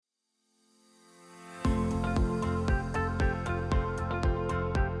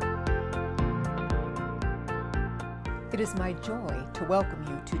is my joy to welcome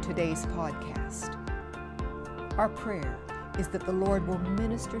you to today's podcast. Our prayer is that the Lord will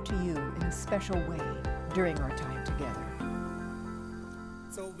minister to you in a special way during our time together.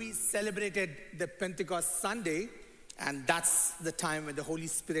 So we celebrated the Pentecost Sunday, and that's the time when the Holy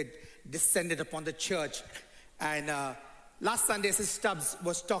Spirit descended upon the church. And last Sunday, Sister Stubbs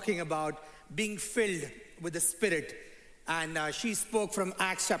was talking about being filled with the Spirit. And she spoke from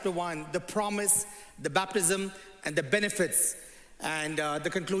Acts chapter 1, the promise, the baptism, and the benefits. And the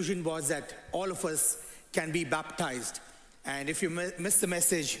conclusion was that all of us can be baptized. And if you missed the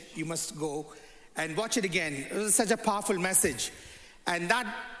message, you must go and watch it again. It was such a powerful message. And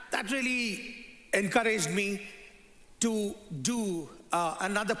that really encouraged me to do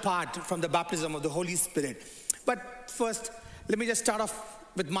another part from the baptism of the Holy Spirit. But first, let me just start off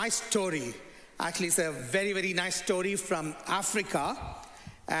with my story. Actually, it's a very, very nice story from Africa.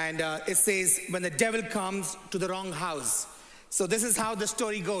 And it says, when the devil comes to the wrong house. So this is how the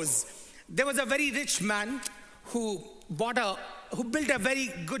story goes. There was a very rich man who built a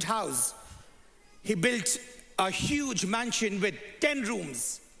very good house. He built a huge mansion with 10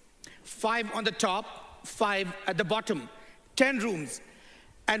 rooms, 5 on the top, 5 at the bottom, 10 rooms.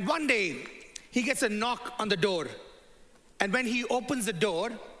 And one day, he gets a knock on the door. And when he opens the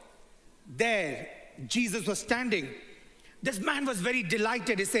door, there, Jesus was standing. This man was very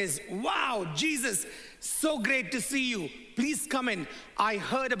delighted. He says, "Wow, Jesus, so great to see you. Please come in. I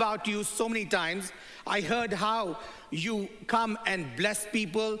heard about you so many times. I heard how you come and bless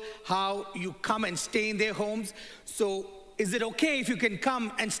people, how you come and stay in their homes. So is it okay if you can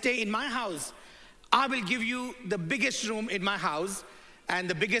come and stay in my house? I will give you the biggest room in my house and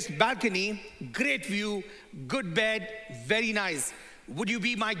the biggest balcony, great view, good bed, very nice. Would you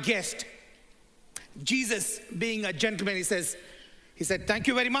be my guest?" Jesus, being a gentleman, he said, "Thank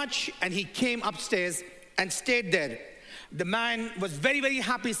you very much." And he came upstairs and stayed there. The man was very, very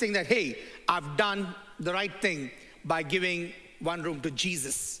happy, saying that, "Hey, I've done the right thing by giving one room to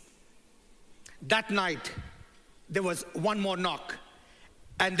Jesus." That night, there was one more knock.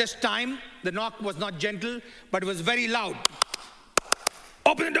 And this time, the knock was not gentle, but it was very loud.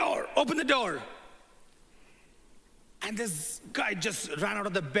 "Open the door, open the door." And this guy just ran out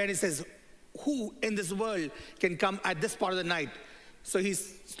of the bed. He says, "Who in this world can come at this part of the night?" So he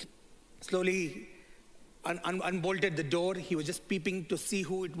slowly unbolted the door. He was just peeping to see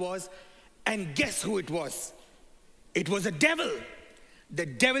who it was. And guess who it was? It was a devil. The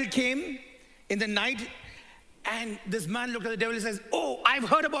devil came in the night, and this man looked at the devil and says, "Oh, I've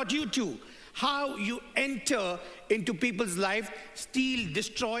heard about you too. How you enter into people's life, steal,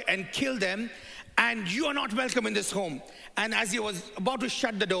 destroy, and kill them, and you are not welcome in this home." And as he was about to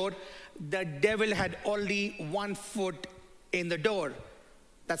shut the door, the devil had already 1 foot in the door.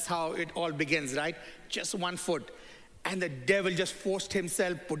 That's how it all begins, right? Just 1 foot. And the devil just forced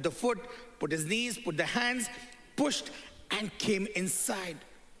himself, put the foot, put his knees, put the hands, pushed, and came inside.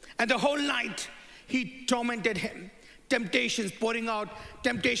 And the whole night, he tormented him. Temptations, pouring out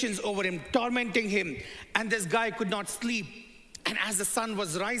temptations over him, tormenting him. And this guy could not sleep. And as the sun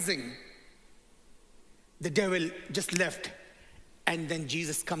was rising, the devil just left. And then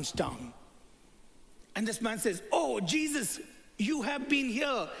Jesus comes down. And this man says, "Oh, Jesus, you have been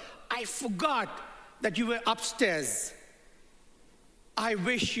here. I forgot that you were upstairs. I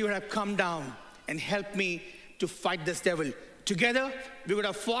wish you had come down and helped me to fight this devil. Together, we would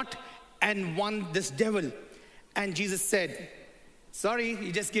have fought and won this devil." And Jesus said, "Sorry,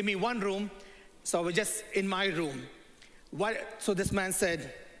 you just gave me one room, so we're just in my room." So this man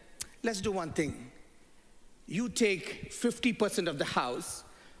said, "Let's do one thing. You take 50% of the house,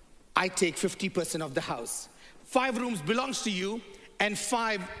 I take 50% of the house. 5 rooms belongs to you, and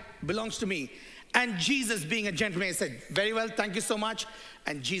 5 belongs to me." And Jesus, being a gentleman, said, "Very well, thank you so much."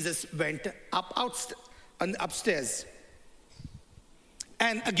 And Jesus went upstairs.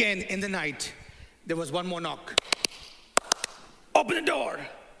 And again in the night, there was one more knock. "Open the door."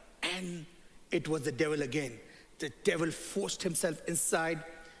 And it was the devil again. The devil forced himself inside,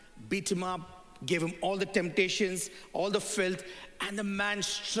 beat him up, gave him all the temptations, all the filth, and the man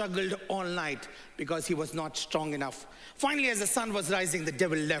struggled all night because he was not strong enough. Finally, as the sun was rising, the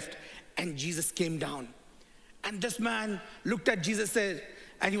devil left, and Jesus came down. And this man looked at Jesus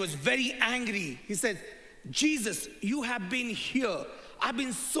and he was very angry. He said, "Jesus, you have been here. I've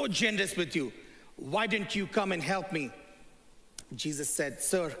been so generous with you. Why didn't you come and help me?" Jesus said,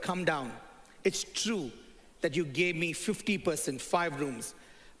 "Sir, come down. It's true that you gave me 50%, 5 rooms.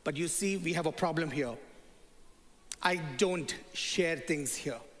 But you see, we have a problem here. I don't share things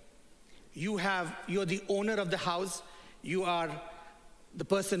here. You're the owner of the house. You are the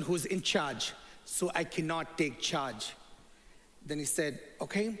person who's in charge. So I cannot take charge. Then he said,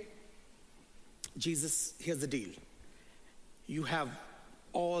 okay, Jesus, here's the deal. You have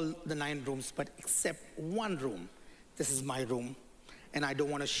all the 9 rooms, but except one room. This is my room, and I don't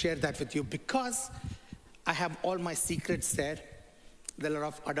want to share that with you because I have all my secrets there. There are a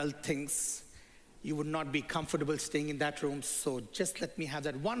lot of adult things. You would not be comfortable staying in that room, so just let me have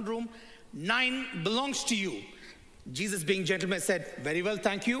that one room. 9 belongs to you. Jesus, being gentleman, said, very well,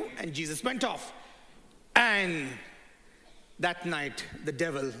 thank you, and Jesus went off. And that night, the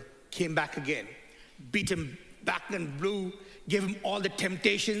devil came back again, beat him back and blue, gave him all the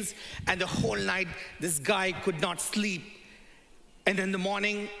temptations, and the whole night, this guy could not sleep. And in the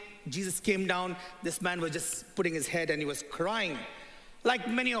morning, Jesus came down. This man was just putting his head and he was crying, like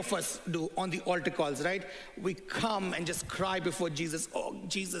many of us do on the altar calls, right? We come and just cry before Jesus. Oh,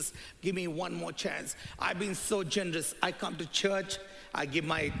 Jesus, give me one more chance. I've been so generous. I come to church. I give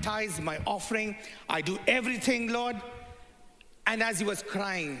my tithes, my offering. I do everything, Lord. And as he was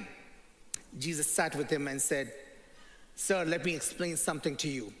crying, Jesus sat with him and said, sir, let me explain something to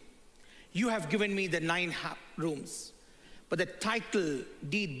you. You have given me the 9 rooms, but the title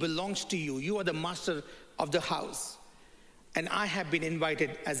deed belongs to you. You are the master of the house, and I have been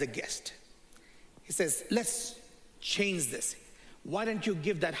invited as a guest. He says, let's change this. Why don't you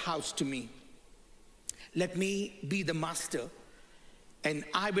give that house to me? Let me be the master, and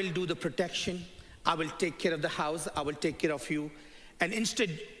I will do the protection. I will take care of the house. I will take care of you. And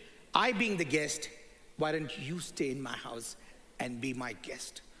instead, I being the guest, why don't you stay in my house and be my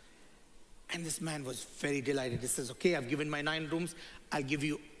guest? And this man was very delighted. He says, okay, I've given my 9 rooms. I'll give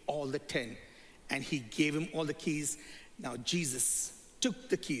you all the 10. And he gave him all the keys. Now Jesus took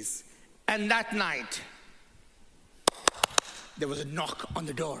the keys. And that night, there was a knock on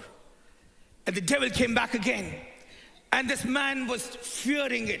the door. And the devil came back again. And this man was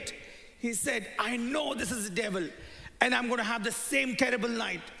fearing it. He said, I know this is the devil. And I'm going to have the same terrible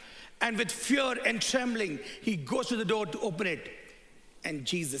night. And with fear and trembling, he goes to the door to open it. And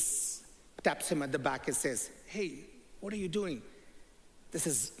Jesus taps him at the back and says, hey, what are you doing? This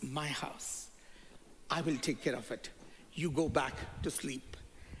is my house. I will take care of it. You go back to sleep.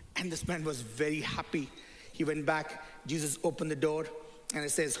 And this man was very happy. He went back. Jesus opened the door and it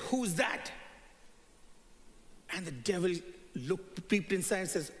says, who's that? And the devil peeped inside and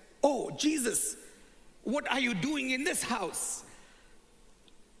says, oh, Jesus, what are you doing in this house?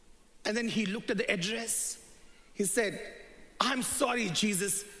 And then he looked at the address. He said, I'm sorry,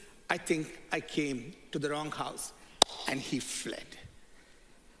 Jesus. I think I came to the wrong house. And he fled.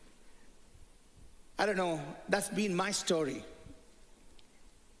 I don't know, that's been my story.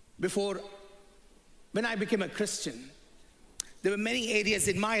 When I became a Christian, there were many areas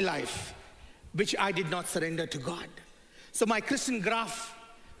in my life which I did not surrender to God. So my Christian graph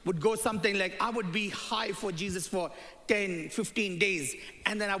would go something like, I would be high for Jesus for 10, 15 days,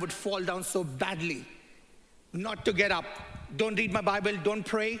 and then I would fall down so badly, not to get up. Don't read my Bible, don't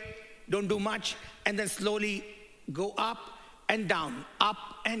pray, don't do much, and then slowly go up and down, up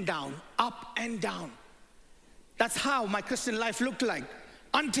and down, up and down. That's how my Christian life looked like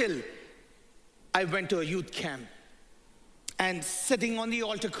until I went to a youth camp and sitting on the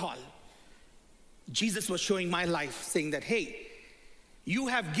altar call, Jesus was showing my life, saying that, hey, you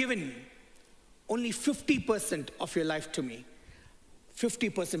have given only 50% of your life to me.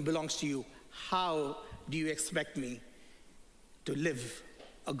 50% belongs to you. How do you expect me to live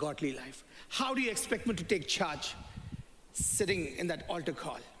a godly life? How do you expect me to take charge? Sitting in that altar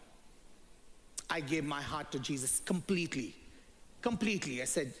call, I gave my heart to Jesus completely. Completely. I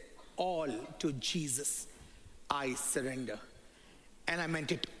said, all to Jesus I surrender. And I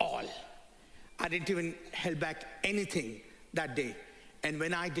meant it all. I didn't even hold back anything that day. And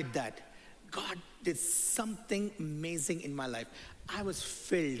when I did that, God did something amazing in my life. I was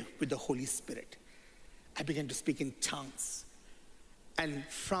filled with the Holy Spirit. I began to speak in tongues. And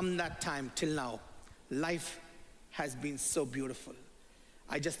from that time till now, life has been so beautiful.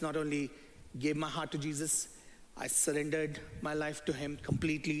 I just not only gave my heart to Jesus, I surrendered my life to him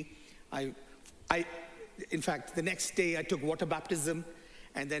completely. In fact, the next day I took water baptism,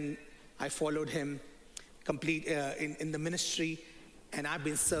 and then I followed him complete in the ministry, and I've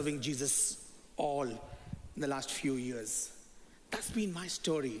been serving Jesus all in the last few years. That's been my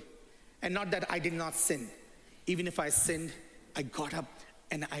story. And not that I did not sin. Even if I sinned, I got up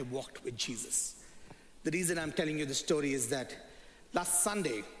and I walked with Jesus. The reason I'm telling you the story is that last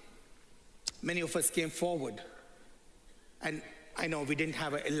Sunday, many of us came forward. And I know we didn't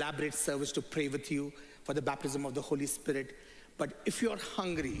have an elaborate service to pray with you for the baptism of the Holy Spirit. But if you're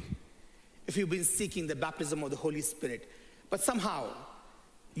hungry, if you've been seeking the baptism of the Holy Spirit, but somehow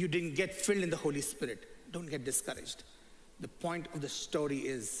you didn't get filled in the Holy Spirit, don't get discouraged. The point of the story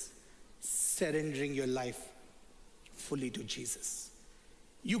is surrendering your life fully to Jesus.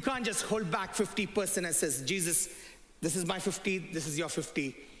 You can't just hold back 50% and says, Jesus, this is my 50, this is your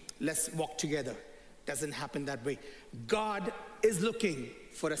 50. Let's walk together. Doesn't happen that way. God is looking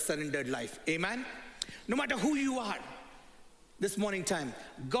for a surrendered life. Amen? No matter who you are, this morning time,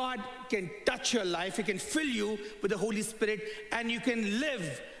 God can touch your life. He can fill you with the Holy Spirit, and you can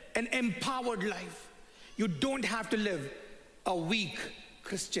live an empowered life. You don't have to live a weak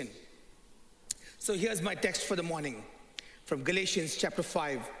Christian. So here's my text for the morning from Galatians chapter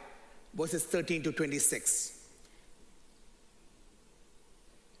 5, verses 13 to 26.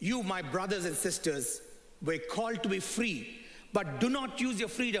 You, my brothers and sisters, were called to be free, but do not use your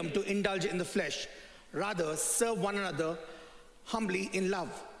freedom to indulge in the flesh. Rather, serve one another humbly in love.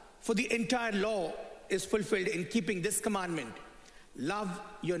 For the entire law is fulfilled in keeping this commandment: love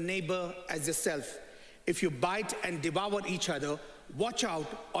your neighbor as yourself. If you bite and devour each other, watch out,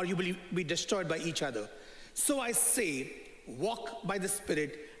 or you will be destroyed by each other. So I say, walk by the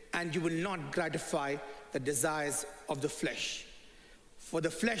Spirit, and you will not gratify the desires of the flesh. For the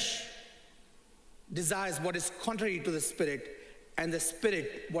flesh desires what is contrary to the Spirit, and the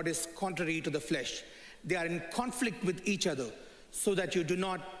Spirit what is contrary to the flesh. They are in conflict with each other, so that you do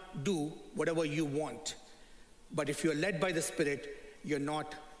not do whatever you want. But if you are led by the Spirit, you're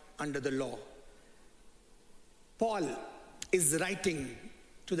not under the law. Paul is writing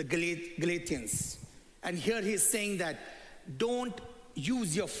to the Galatians, and here he is saying that don't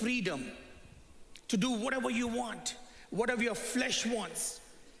use your freedom to do whatever you want, whatever your flesh wants.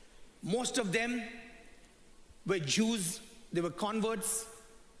 Most of them were Jews, they were converts,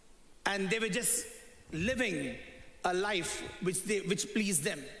 and they were just living a life which pleased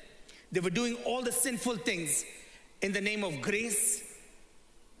them. They were doing all the sinful things in the name of grace,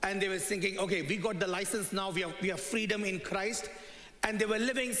 and they were thinking, okay, we got the license now, we have freedom in Christ, and they were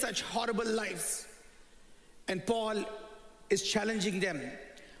living such horrible lives. And Paul is challenging them,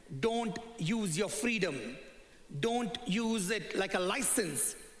 don't use your freedom, don't use it like a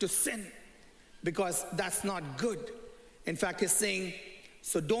license to sin, because that's not good. In fact, he's saying,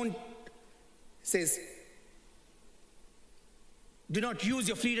 do not use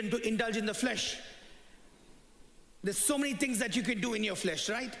your freedom to indulge in the flesh. There's so many things that you can do in your flesh,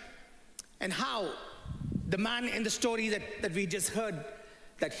 right? And how the man in the story that we just heard,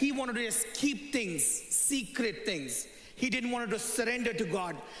 that he wanted to just keep things, secret things. He didn't want to surrender to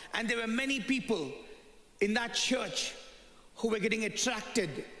God. And there were many people in that church who were getting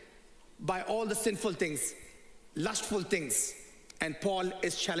attracted by all the sinful things, lustful things. And Paul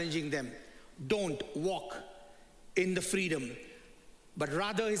is challenging them. Don't walk in the freedom. But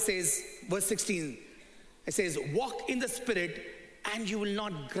rather, he says, verse 16, it says, walk in the Spirit, and you will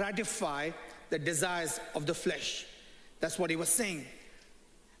not gratify the desires of the flesh. That's what he was saying.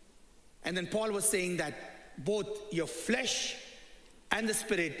 And then Paul was saying that both your flesh and the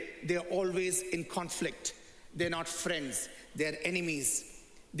Spirit, they're always in conflict. They're not friends. They're enemies.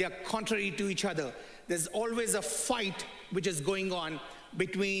 They are contrary to each other. There's always a fight which is going on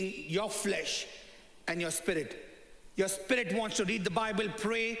between your flesh and your spirit. Your spirit wants to read the Bible,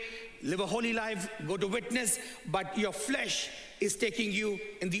 pray, live a holy life, go to witness, but your flesh is taking you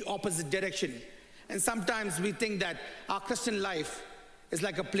in the opposite direction. And sometimes we think that our Christian life is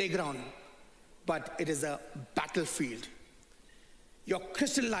like a playground, but it is a battlefield. Your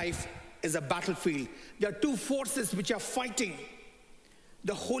Christian life is a battlefield. There are two forces which are fighting: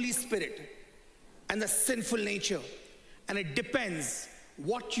 the Holy Spirit and the sinful nature. And it depends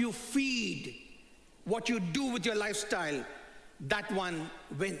what you feed, what you do with your lifestyle, that one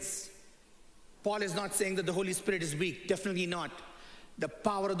wins. Paul is not saying that the Holy Spirit is weak. Definitely not. The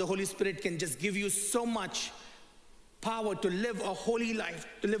power of the Holy Spirit can just give you so much power to live a holy life,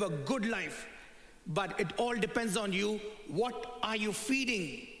 to live a good life. But it all depends on you. What are you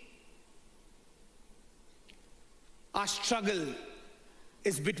feeding? Our struggle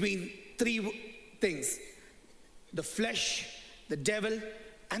is between three things: the flesh, the devil,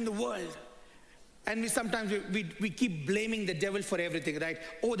 and the world. And sometimes we keep blaming the devil for everything, right?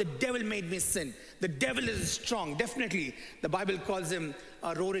 Oh, the devil made me sin. The devil is strong. Definitely, the Bible calls him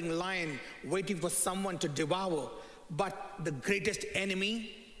a roaring lion waiting for someone to devour. But the greatest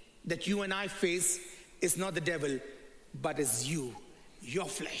enemy that you and I face is not the devil, but is you, your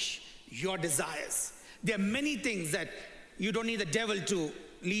flesh, your desires. There are many things that you don't need the devil to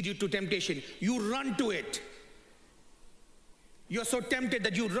lead you to temptation. You run to it. You're so tempted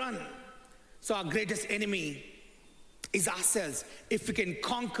that you run. So our greatest enemy is ourselves. If we can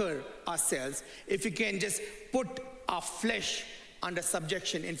conquer ourselves, if we can just put our flesh under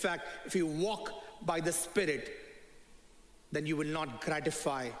subjection. In fact, if we walk by the Spirit, then you will not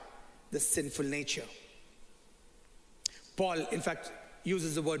gratify the sinful nature. Paul, in fact,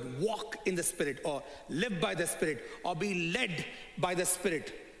 uses the word walk in the Spirit, or live by the Spirit, or be led by the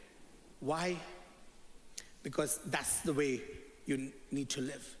Spirit. Why? Because that's the way you need to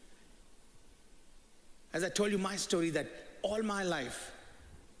live. As I told you my story, that all my life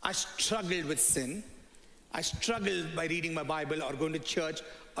I struggled with sin. I struggled by reading my Bible or going to church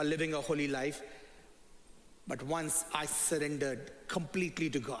or living a holy life. But once I surrendered completely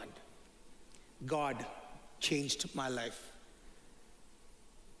to God, God changed my life.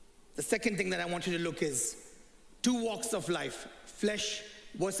 The second thing that I want you to look is two walks of life, flesh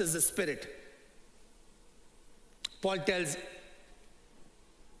versus the Spirit. Paul tells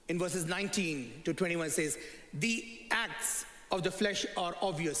in verses 19 to 21, says, the acts of the flesh are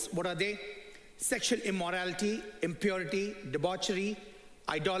obvious. What are they? Sexual immorality, impurity, debauchery,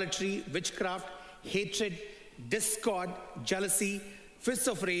 idolatry, witchcraft, hatred, discord, jealousy, fits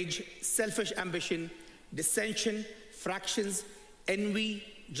of rage, selfish ambition, dissension, fractions, envy,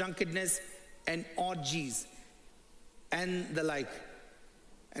 drunkenness, and orgies, and the like.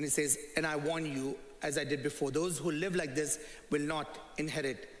 And it says, and I warn you, as I did before, those who live like this will not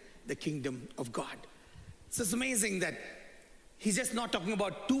inherit the kingdom of God. So it's amazing that he's just not talking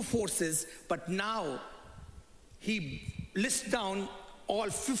about two forces, but now he lists down all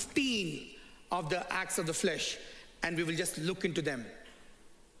 15 of the acts of the flesh, and we will just look into them.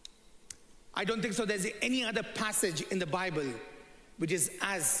 I don't think so there's any other passage in the Bible which is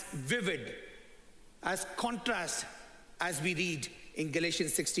as vivid, as contrast as we read in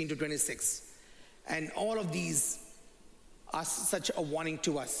Galatians 16 to 26. And all of these are such a warning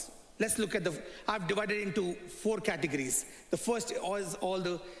to us. Let's look at I've divided into 4 categories. The first is all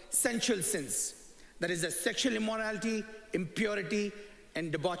the sensual sins. That is the sexual immorality, impurity,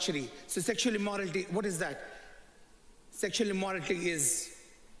 and debauchery. So sexual immorality, what is that? Sexual immorality is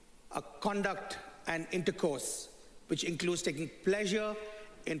a conduct and intercourse which includes taking pleasure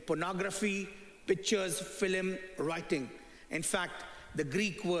in pornography, pictures, film, writing. In fact, the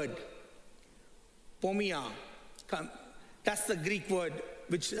Greek word pomia, that's the Greek word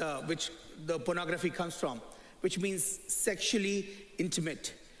which the pornography comes from, which means sexually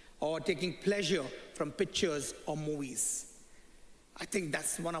intimate or taking pleasure from pictures or movies. I think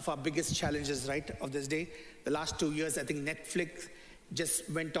that's one of our biggest challenges, right, of this day. The last 2 years, I think Netflix just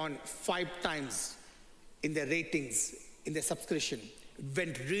went on 5 times in their ratings, in their subscription. It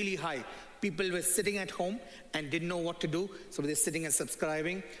went really high. People were sitting at home and didn't know what to do, so they're sitting and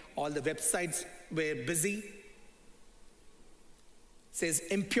subscribing. All the websites were busy. It says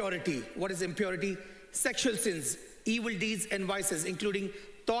impurity. What is impurity? Sexual sins, evil deeds and vices, including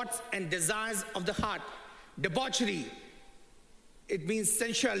thoughts and desires of the heart. Debauchery, it means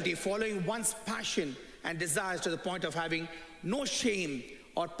sensuality, following one's passion and desires to the point of having no shame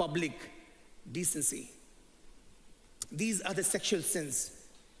or public decency. These are the sexual sins.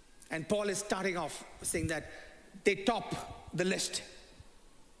 And Paul is starting off saying that they top the list.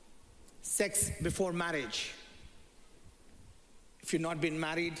 Sex before marriage. If you've not been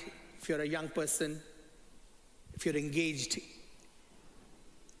married, if you're a young person, if you're engaged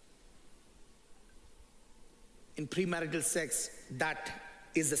in premarital sex, that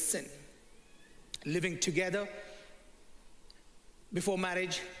is a sin. Living together before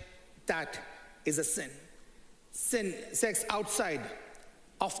marriage, that is a sin. Sin, sex outside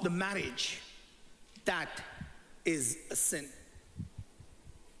of the marriage, that is a sin.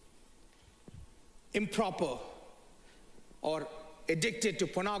 Improper or addicted to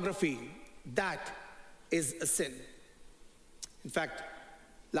pornography, that is a sin. In fact,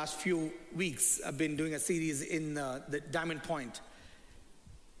 last few weeks I've been doing a series in the Diamond Point,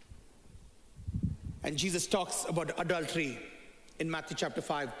 and Jesus talks about adultery in Matthew chapter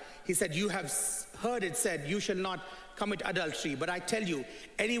 5. He said, you have heard it said, you shall not commit adultery. But I tell you,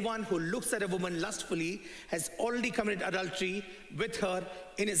 anyone who looks at a woman lustfully has already committed adultery with her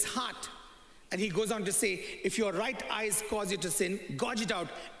in his heart. And he goes on to say, if your right eyes cause you to sin, gouge it out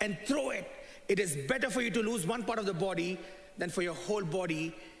and throw it. It is better for you to lose one part of the body than for your whole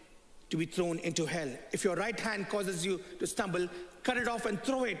body to be thrown into hell. If your right hand causes you to stumble, cut it off and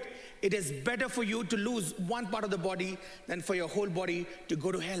throw it. It is better for you to lose one part of the body than for your whole body to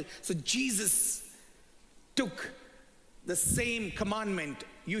go to hell. So Jesus took the same commandment,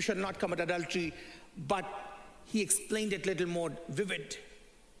 you shall not commit adultery, but he explained it a little more vivid.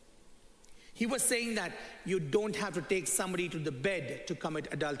 He was saying that you don't have to take somebody to the bed to commit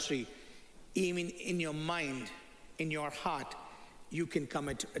adultery. Even in your mind, in your heart, you can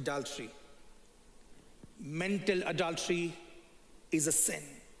commit adultery. Mental adultery is a sin.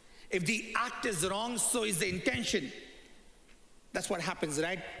 If the act is wrong, so is the intention. That's what happens,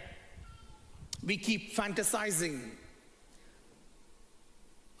 right? We keep fantasizing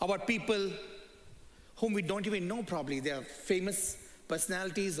about people whom we don't even know probably. They are famous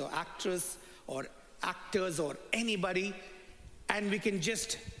personalities or actors or actors or anybody, and we can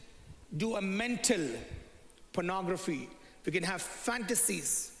just do a mental pornography. We can have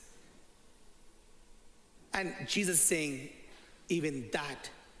fantasies. And Jesus is saying, even that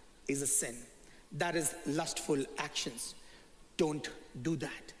is a sin. That is lustful actions. Don't do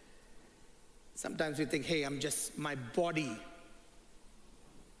that. Sometimes we think, hey, my body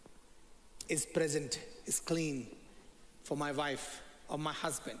is present, is clean for my wife or my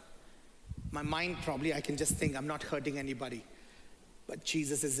husband. My mind probably, I can just think I'm not hurting anybody. But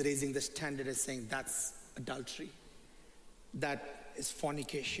Jesus is raising the standard and saying that's adultery. That is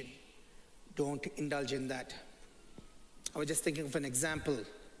fornication. Don't indulge in that. I was just thinking of an example.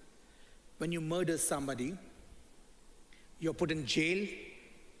 When you murder somebody, you're put in jail,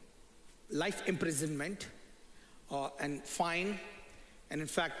 life imprisonment, and fine. And in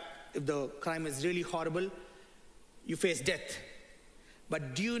fact, if the crime is really horrible, you face death.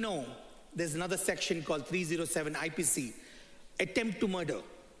 But do you know there's another section called 307 IPC, attempt to murder.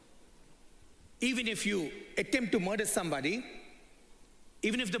 Even if you attempt to murder somebody,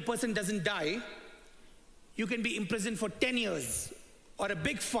 even if the person doesn't die, you can be imprisoned for 10 years or a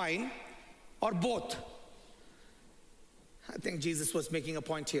big fine or both. I think Jesus was making a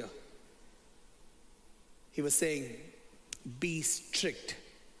point here. He was saying, be strict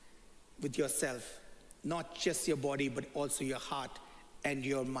with yourself, not just your body, but also your heart and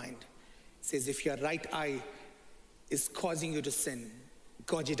your mind. He says, if your right eye is causing you to sin,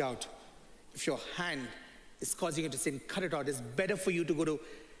 gouge it out. If your hand is causing you to sin, cut it out. It's better for you to go to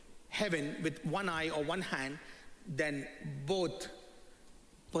heaven with one eye or one hand than both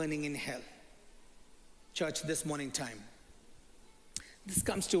burning in hell. Church, this morning time, this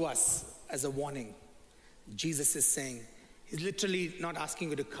comes to us as a warning. Jesus is saying, he's literally not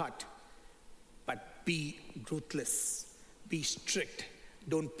asking you to cut, but be ruthless, be strict,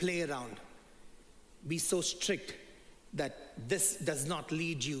 don't play around. Be so strict that this does not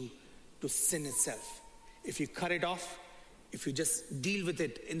lead you to sin itself. If you cut it off, if you just deal with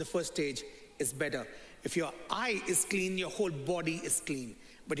it in the first stage, it's better. If your eye is clean, your whole body is clean.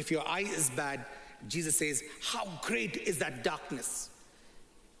 But if your eye is bad, Jesus says, how great is that darkness?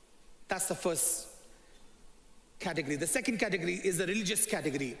 That's the first category. The second category is the religious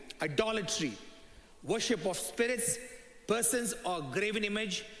category, idolatry, worship of spirits, persons, or graven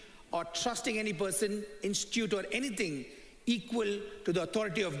image, or trusting any person, institute, or anything equal to the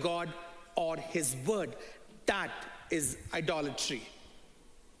authority of God or his word. That is idolatry.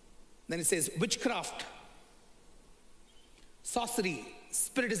 Then it says witchcraft, sorcery,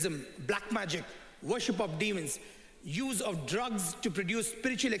 spiritism, black magic, worship of demons, use of drugs to produce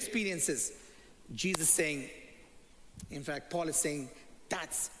spiritual experiences. Jesus saying, in fact, Paul is saying,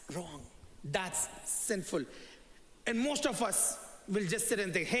 that's wrong. That's sinful. And most of us will just sit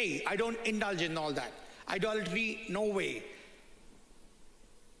and think, hey, I don't indulge in all that. Idolatry, no way.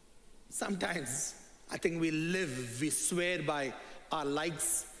 Sometimes I think we swear by our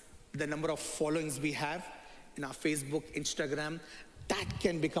likes, the number of followings we have in our Facebook, Instagram. That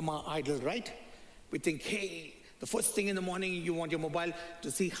can become our idol, right? We think, hey, the first thing in the morning, you want your mobile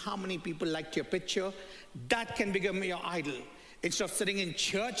to see how many people liked your picture. That can become your idol. Instead of sitting in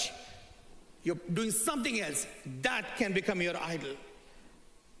church, you're doing something else. That can become your idol.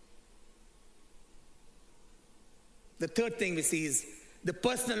 The third thing we see is the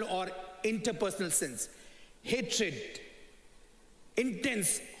personal or interpersonal sins. Hatred,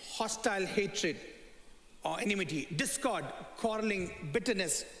 intense, hostile hatred or enmity, discord, quarreling,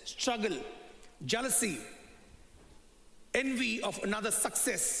 bitterness, struggle, jealousy, envy of another's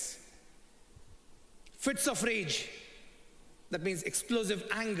success, fits of rage, that means explosive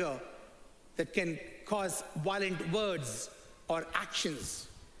anger that can cause violent words or actions.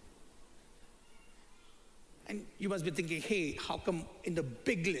 And you must be thinking, hey, how come in the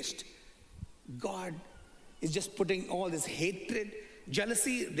big list, God is just putting all this hatred,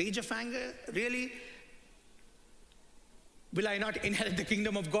 jealousy, rage of anger? Really? Will I not inherit the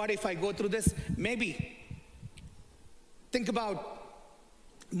kingdom of God if I go through this? Maybe. Think about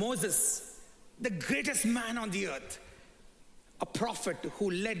Moses, the greatest man on the earth, a prophet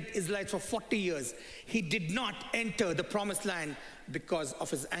who led Israelites for 40 years. He did not enter the promised land because of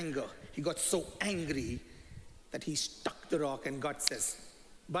his anger. He got so angry that he struck the rock, and God says,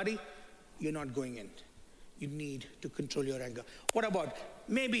 buddy, you're not going in. You need to control your anger. What about,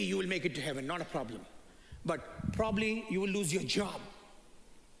 maybe you will make it to heaven, not a problem. But probably you will lose your job.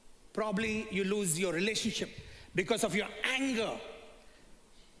 Probably you lose your relationship. because of your anger,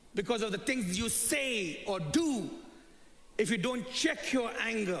 because of the things you say or do, if you don't check your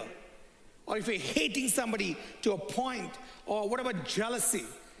anger, or if you're hating somebody to a point, or what about jealousy?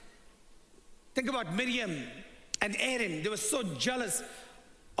 Think about Miriam and Aaron. They were so jealous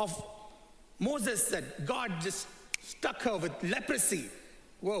of Moses that God just struck her with leprosy.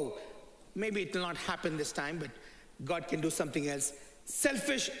 Whoa, maybe it will not happen this time, but God can do something else.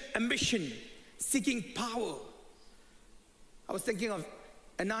 Selfish ambition, seeking power. I was thinking of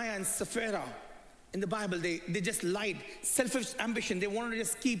Ananias and Sapphira in the Bible. They just lied. Selfish ambition. They wanted to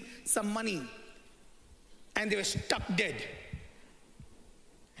just keep some money, and they were struck dead.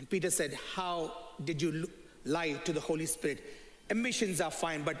 And Peter said, how did you lie to the Holy Spirit? Ambitions are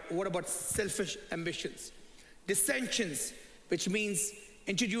fine, but what about selfish ambitions? Dissensions, which means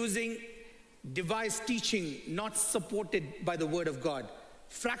introducing devised teaching not supported by the word of God.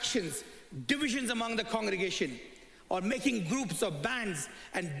 Fractions, divisions among the congregation, or making groups or bands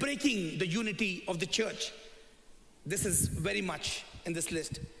and breaking the unity of the church. This is very much in this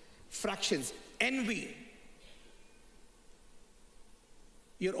list. Fractions, envy.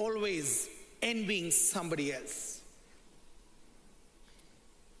 You're always envying somebody else.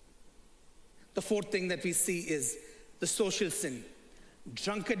 The fourth thing that we see is the social sin.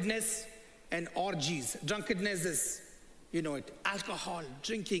 Drunkenness and orgies. Drunkenness is, you know it, alcohol,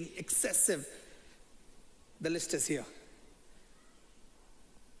 drinking, excessive. The list is here.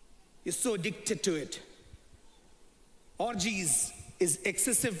 You're so addicted to it. Orgies is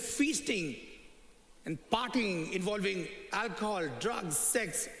excessive feasting and partying involving alcohol, drugs,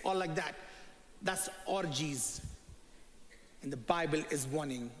 sex, all like that. That's orgies. And the Bible is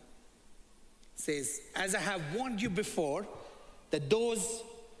warning. It says, as I have warned you before, that those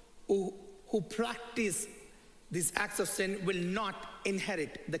who practice these acts of sin will not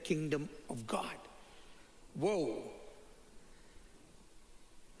inherit the kingdom of God. Whoa.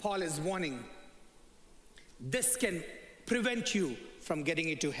 Paul is warning. This can prevent you from getting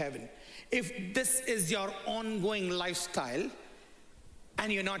into heaven. If this is your ongoing lifestyle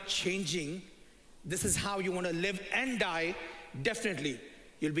and you're not changing, this is how you want to live and die, definitely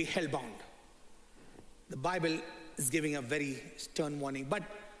you'll be hellbound. The Bible is giving a very stern warning, but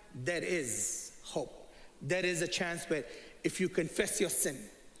there is hope. There is a chance where if you confess your sin,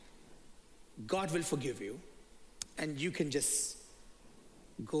 God will forgive you, and you can just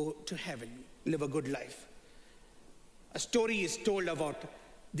go to heaven, live a good life. A story is told about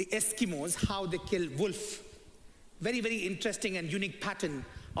the Eskimos, how they kill wolf. Very, very interesting and unique pattern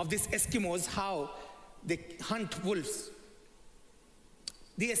of these Eskimos, how they hunt wolves.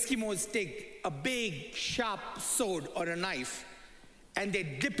 The Eskimos take a big, sharp sword or a knife, and they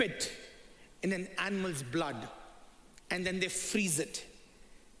dip it in an animal's blood, and then they freeze it.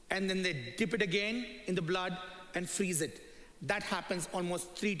 And then they dip it again in the blood and freeze it. That happens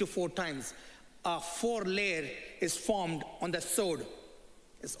almost 3 to 4 times. A 4 layer is formed on the sword.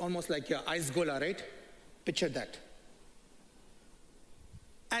 It's almost like your ice gola, right? Picture that.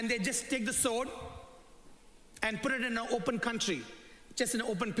 And they just take the sword and put it in an open country, just in an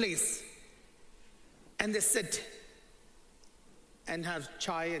open place. And they sit and have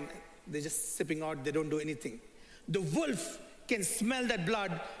chai, and they're just sipping out. They don't do anything. The wolf can smell that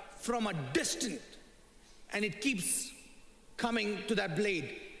blood from a distance, and it keeps coming to that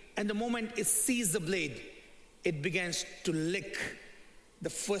blade. And the moment it sees the blade, it begins to lick the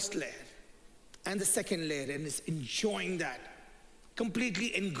first layer and the second layer, and is enjoying that,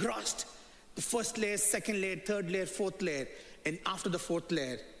 completely engrossed. The first layer, second layer, third layer, fourth layer, and after the fourth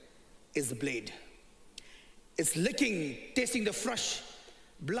layer is the blade. It's licking, tasting the fresh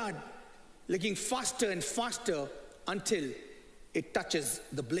blood, licking faster and faster until it touches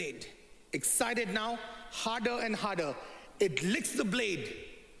the blade. Excited now, harder and harder. It licks the blade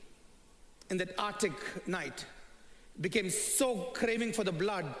in that Arctic night. Became so craving for the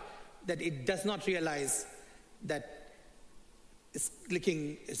blood that it does not realize that it's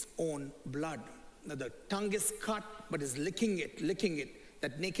licking its own blood. Now the tongue is cut, but it's licking it,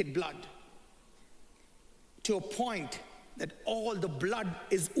 that naked blood, to a point that all the blood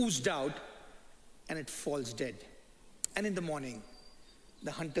is oozed out, and it falls dead. And in the morning,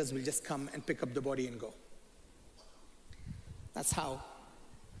 the hunters will just come and pick up the body and go. That's how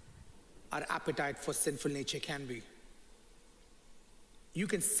our appetite for sinful nature can be. You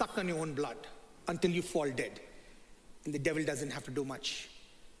can suck on your own blood until you fall dead. And the devil doesn't have to do much,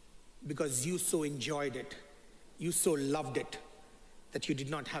 because you so enjoyed it, you so loved it, that you did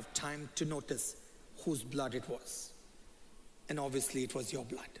not have time to notice whose blood it was. And obviously it was your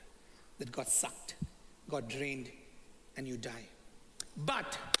blood that got sucked, got drained, and you die.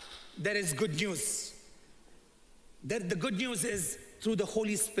 But there is good news. The good news is through the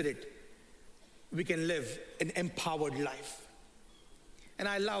Holy Spirit, we can live an empowered life. And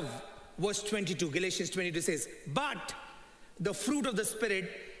I love verse 22, Galatians 22 says, but the fruit of the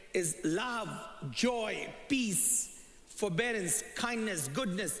Spirit is love, joy, peace, forbearance, kindness,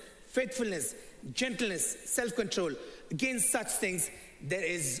 goodness, faithfulness, gentleness, self-control. Against such things, there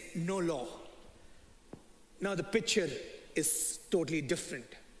is no law. Now the picture is totally different.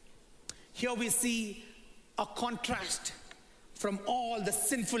 Here we see a contrast from all the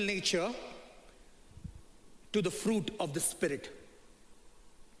sinful nature to the fruit of the Spirit.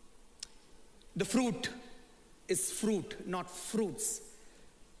 The fruit is fruit, not fruits.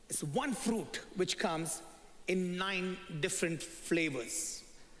 It's one fruit which comes in 9 different flavors.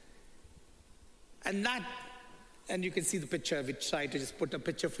 And you can see the picture. We try to just put a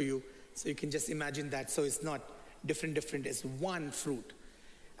picture for you so you can just imagine that. So it's not different, it's one fruit.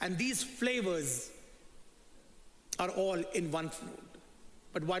 And these flavors are all in one fruit.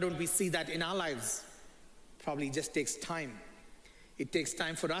 But why don't we see that in our lives? Probably just takes time. It takes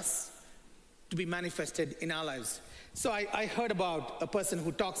time for us to be manifested in our lives. So I heard about a person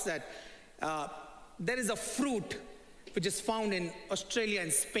who talks that there is a fruit which is found in Australia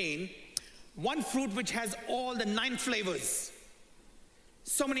and Spain. One fruit which has all the 9 flavors.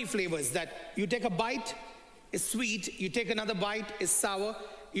 So many flavors that you take a bite, it's sweet. You take another bite, it's sour.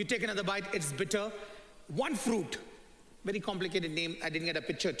 You take another bite, it's bitter. One fruit. Very complicated name. I didn't get a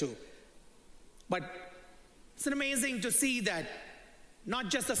picture too. But it's amazing to see that not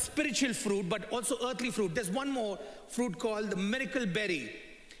just a spiritual fruit, but also earthly fruit. There's one more fruit called the miracle berry.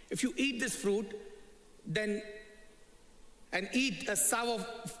 If you eat this fruit, and eat a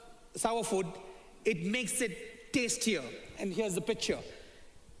sour food, it makes it tastier. And here's the picture.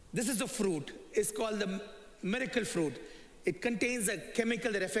 This is a fruit. It's called the miracle fruit. It contains a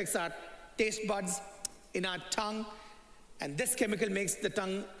chemical that affects our taste buds in our tongue. And this chemical makes the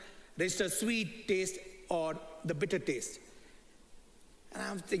tongue register sweet taste or the bitter taste. And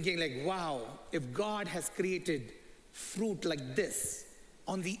I'm thinking like, wow, if God has created fruit like this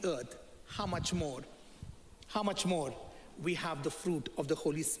on the earth, how much more we have the fruit of the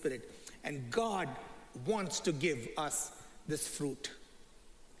Holy Spirit. And God wants to give us this fruit.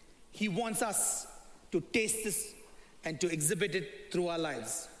 He wants us to taste this and to exhibit it through our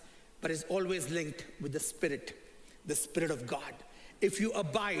lives. But it's always linked with the Spirit of God. If you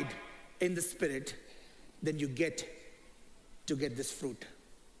abide in the Spirit, then you get to get this fruit.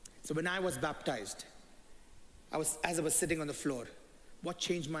 So when I was baptized, as I was sitting on the floor, what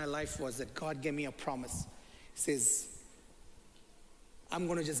changed my life was that God gave me a promise. He says, I'm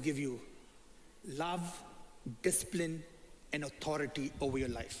going to just give you love, discipline, and authority over your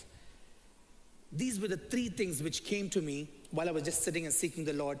life. These were the 3 things which came to me while I was just sitting and seeking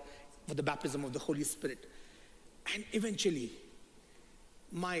the Lord for the baptism of the Holy Spirit. And eventually,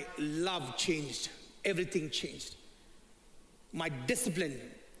 my love changed. Everything changed. My discipline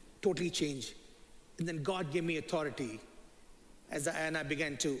totally changed. And then God gave me authority and I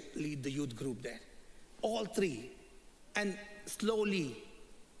began to lead the youth group there. All 3. And slowly,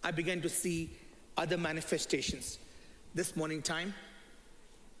 I began to see other manifestations. This morning time,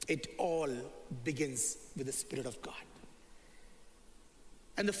 it all begins with the Spirit of God.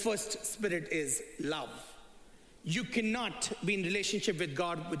 And the first spirit is love. You cannot be in relationship with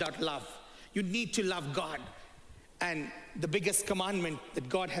God without love. You need to love God. And the biggest commandment that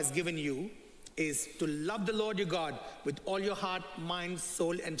God has given you is to love the Lord your God with all your heart, mind,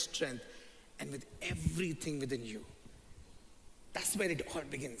 soul, and strength, and with everything within you. That's where it all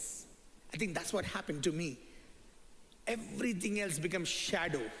begins. I think that's what happened to me. Everything else becomes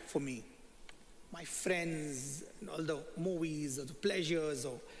shadow for me. My friends, all the movies or the pleasures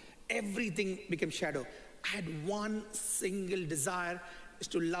or everything became shadow. I had one single desire, is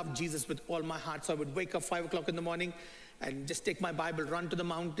to love Jesus with all my heart. So I would wake up 5 o'clock in the morning and just take my Bible, run to the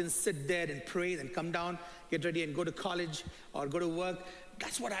mountains, sit there and pray, and come down, get ready and go to college or go to work.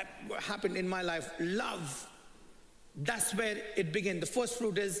 That's what happened in my life. Love. That's where it began. The first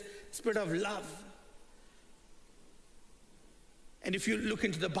fruit is spirit of love. And if you look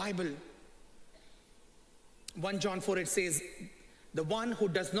into the Bible, 1 John 4, it says, the one who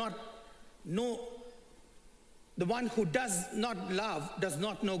does not love does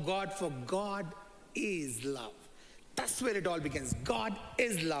not know God, for God is love. That's where it all begins. God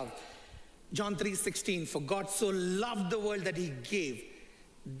is love. John 3:16, for God so loved the world that he gave.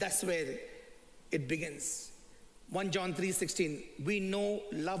 That's where it begins. 1 John 3:16, we know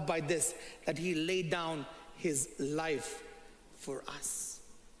love by this, that he laid down his life for us.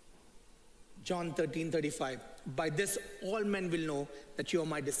 John 13:35. By this all men will know that you are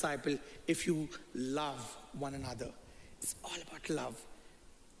my disciple if you love one another. It's all about love.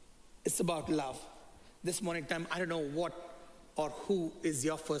 It's about love. This morning time, I don't know what or who is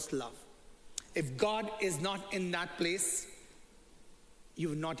your first love. If God is not in that place, you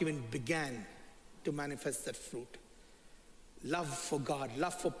have not even began to manifest that fruit. Love for God,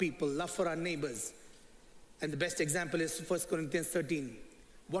 love for people, love for our neighbors. And the best example is 1 Corinthians 13.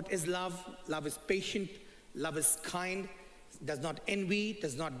 What is love? Love is patient, love is kind, does not envy,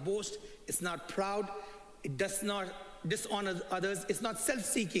 does not boast, it's not proud, it does not dishonor others, it's not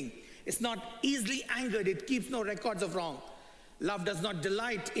self-seeking, it's not easily angered, it keeps no records of wrong. Love does not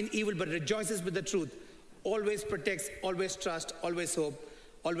delight in evil but rejoices with the truth, always protects, always trusts, always hope,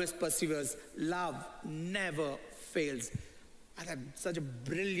 always perseveres. Love never fails. I had such a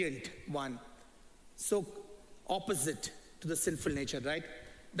brilliant one. So opposite to the sinful nature, right?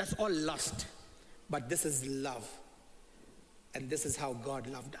 That's all lust. But this is love. And this is how God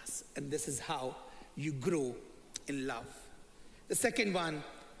loved us. And this is how you grow in love. The second one,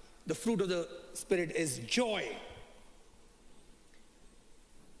 the fruit of the Spirit, is joy.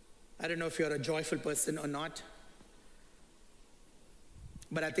 I don't know if you're a joyful person or not.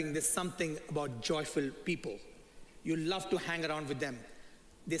 But I think there's something about joyful people. You love to hang around with them.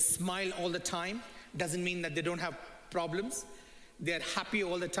 They smile all the time. Doesn't mean that they don't have problems. They're happy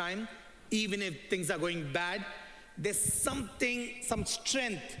all the time, even if things are going bad. There's something, some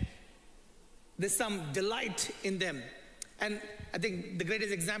strength. There's some delight in them. And I think the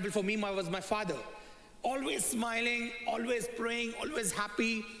greatest example for me was my father. Always smiling, always praying, always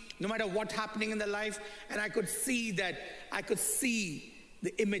happy, no matter what's happening in their life. And I could see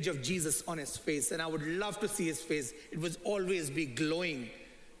the image of Jesus on his face, and I would love to see his face. It would always be glowing.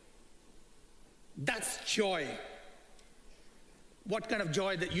 That's joy. What kind of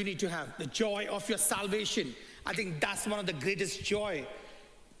joy that you need to have? The joy of your salvation. I think that's one of the greatest joy,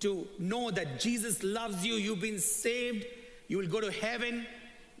 to know that Jesus loves you. You've been saved. You will go to heaven.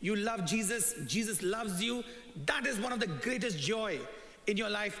 You love Jesus. Jesus loves you. That is one of the greatest joy in your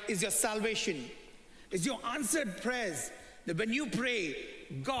life, is your salvation. Is your answered prayers. That when you pray,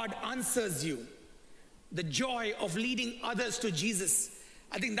 God answers you. The joy of leading others to Jesus.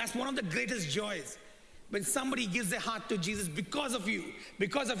 I think that's one of the greatest joys. When somebody gives their heart to Jesus because of you,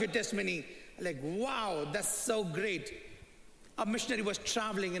 because of your testimony, like, wow, that's so great. A missionary was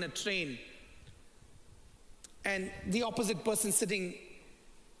traveling in a train, and the opposite person sitting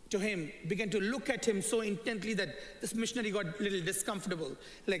to him began to look at him so intently that this missionary got a little discomfortable.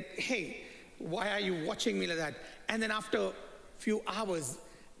 Like, hey, why are you watching me like that? And then after a few hours,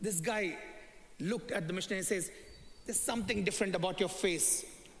 this guy looked at the missionary and says, there's something different about your face.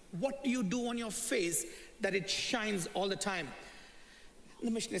 What do you do on your face that it shines all the time? And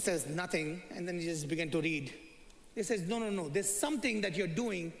the missionary says, nothing. And then he just began to read. He says, no. There's something that you're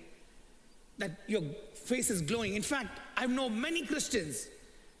doing that your face is glowing. In fact, I know many Christians,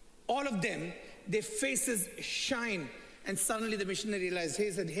 all of them, their faces shine. And suddenly the missionary realized,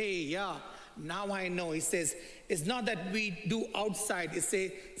 he said, hey, yeah, now I know. He says, it's not that we do outside. It's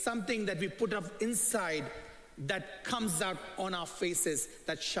something that we put up inside that comes out on our faces,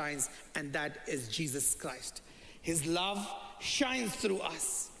 that shines, and that is Jesus Christ. His love shines through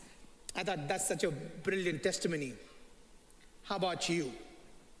us. I thought that's such a brilliant testimony. How about you?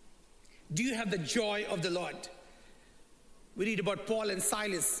 Do you have the joy of the Lord? We read about Paul and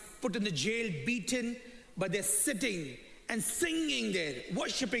Silas, put in the jail, beaten, but they're sitting and singing there,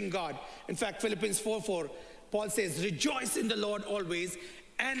 worshiping God. In fact, Philippians 4:4, Paul says, rejoice in the Lord always.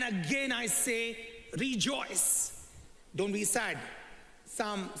 And again I say, rejoice. Don't be sad.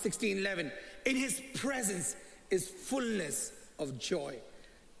 Psalm 16:11, in his presence is fullness of joy.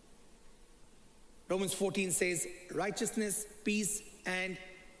 Romans 14 says, righteousness, peace, and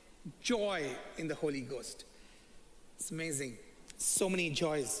joy in the Holy Ghost. It's amazing. So many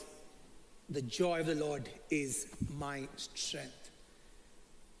joys. The joy of the Lord is my strength.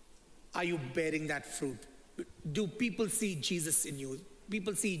 Are you bearing that fruit? Do people see Jesus in you?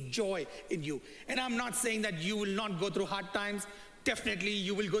 People see joy in you. And I'm not saying that you will not go through hard times. Definitely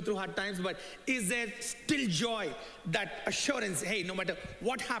you will go through hard times, but is there still joy, that assurance, hey, no matter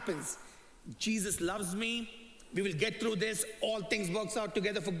what happens, Jesus loves me, we will get through this, all things works out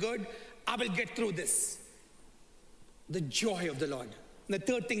together for good, I will get through this. The joy of the Lord. And the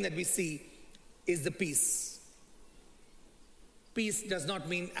third thing that we see is the peace. Peace does not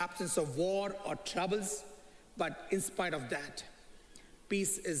mean absence of war or troubles, but in spite of that,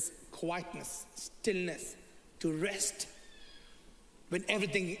 peace is quietness, stillness, to rest when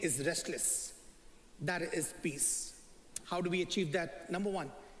everything is restless. That is peace. How do we achieve that? Number one,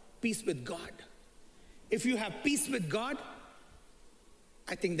 peace with God. If you have peace with God,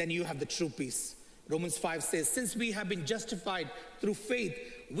 I think then you have the true peace. Romans 5 says, since we have been justified through faith,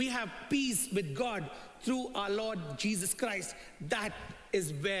 we have peace with God through our Lord Jesus Christ. That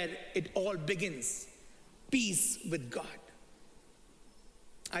is where it all begins. Peace with God.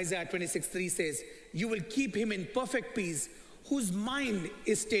 Isaiah 26:3 says, you will keep him in perfect peace, whose mind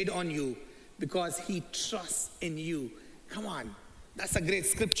is stayed on you, because he trusts in you. Come on, that's a great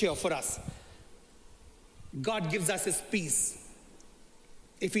scripture for us. God gives us his peace.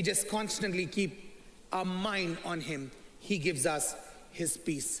 If we just constantly keep our mind on him, he gives us his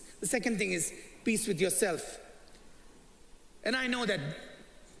peace. The second thing is peace with yourself. And I know that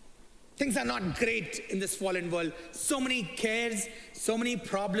things are not great in this fallen world. So many cares, so many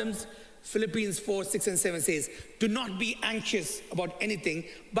problems. Philippians 4:6-7 says, do not be anxious about anything,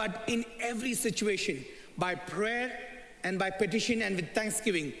 but in every situation, by prayer and by petition and with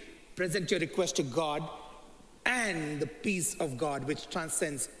thanksgiving, present your request to God, and the peace of God, which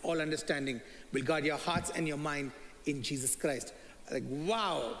transcends all understanding, will guard your hearts and your mind in Jesus Christ. Like,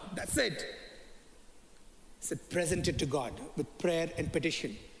 wow, that's it. So present it to God with prayer and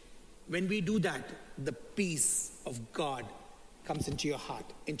petition. When we do that, the peace of God comes into your heart,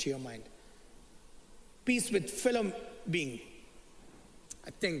 into your mind. Peace with fellow being.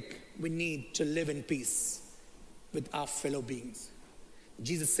 I think we need to live in peace with our fellow beings.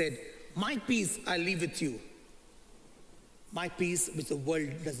 Jesus said, my peace I leave with you. My peace which the world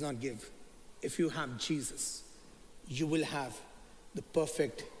does not give. If you have Jesus, you will have the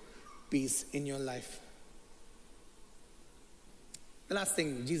perfect peace in your life. The last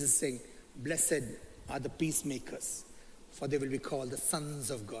thing, Jesus is saying, blessed are the peacemakers, for they will be called the sons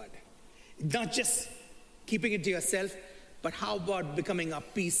of God. Not just keeping it to yourself, but how about becoming a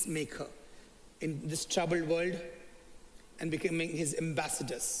peacemaker in this troubled world and becoming his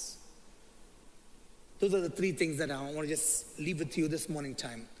ambassadors? Those are the three things that I want to just leave with you this morning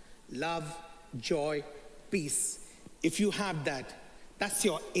time. Love, joy, peace. If you have that, that's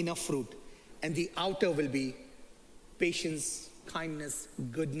your inner fruit. And the outer will be patience, kindness,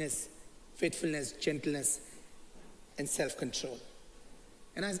 goodness, faithfulness, gentleness, and self-control.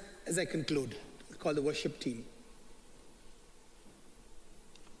 And as I conclude, I'll call the worship team.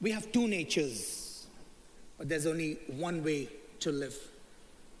 We have two natures, but there's only one way to live,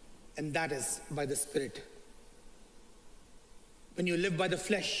 and that is by the Spirit. When you live by the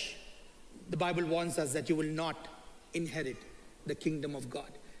flesh, the Bible warns us that you will not inherit the kingdom of God.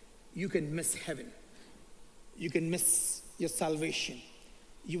 You can miss heaven. You can miss your salvation.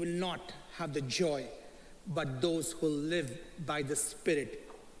 You will not have the joy, but those who live by the Spirit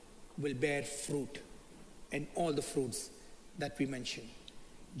will bear fruit, and all the fruits that we mentioned.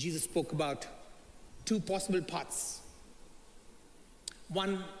 Jesus spoke about two possible paths.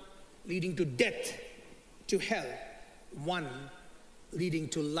 One leading to death, to hell. One leading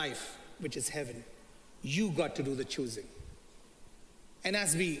to life, which is heaven. You got to do the choosing. And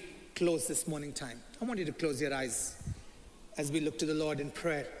as we close this morning time, I want you to close your eyes as we look to the Lord in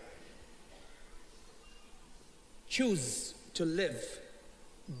prayer. Choose to live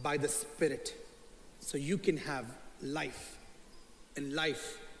by the Spirit so you can have life, and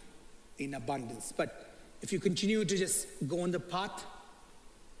life in abundance. But if you continue to just go on the path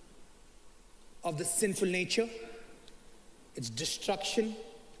of the sinful nature, it's destruction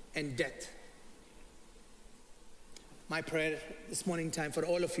and death. My prayer this morning time for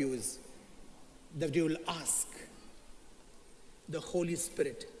all of you is that you will ask the Holy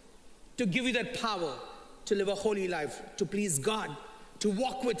Spirit to give you that power to live a holy life, to please God, to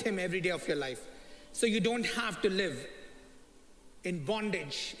walk with Him every day of your life, so you don't have to live in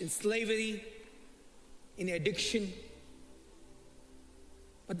bondage, in slavery, in addiction.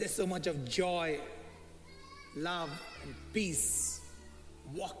 But there's so much of joy, love, and peace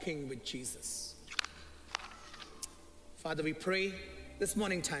walking with Jesus. Father, we pray this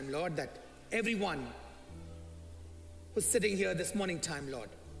morning time, Lord, that everyone who's sitting here this morning time, Lord,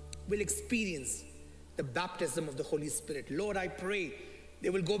 will experience the baptism of the Holy Spirit. Lord, I pray they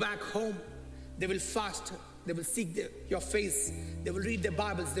will go back home, they will fast, they will seek your face, they will read their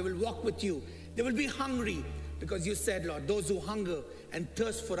Bibles, they will walk with you, they will be hungry, because you said, Lord, those who hunger and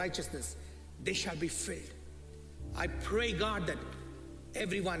thirst for righteousness, they shall be filled. I pray, God, that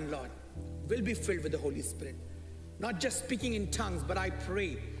everyone, Lord, will be filled with the Holy Spirit. Not just speaking in tongues, but I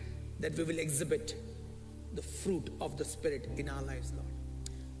pray that we will exhibit the fruit of the Spirit in our lives, Lord.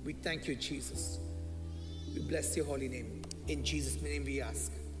 We thank you, Jesus. We bless your holy name. In Jesus' name we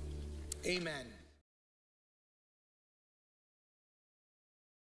ask. Amen.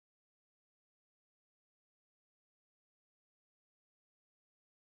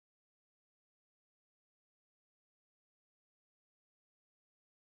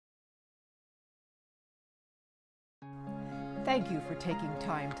 Thank you for taking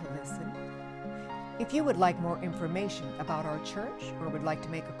time to listen. If you would like more information about our church or would like to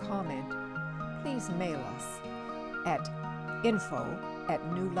make a comment, please mail us at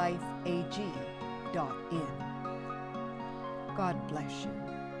info@newlifeag.in. God bless you.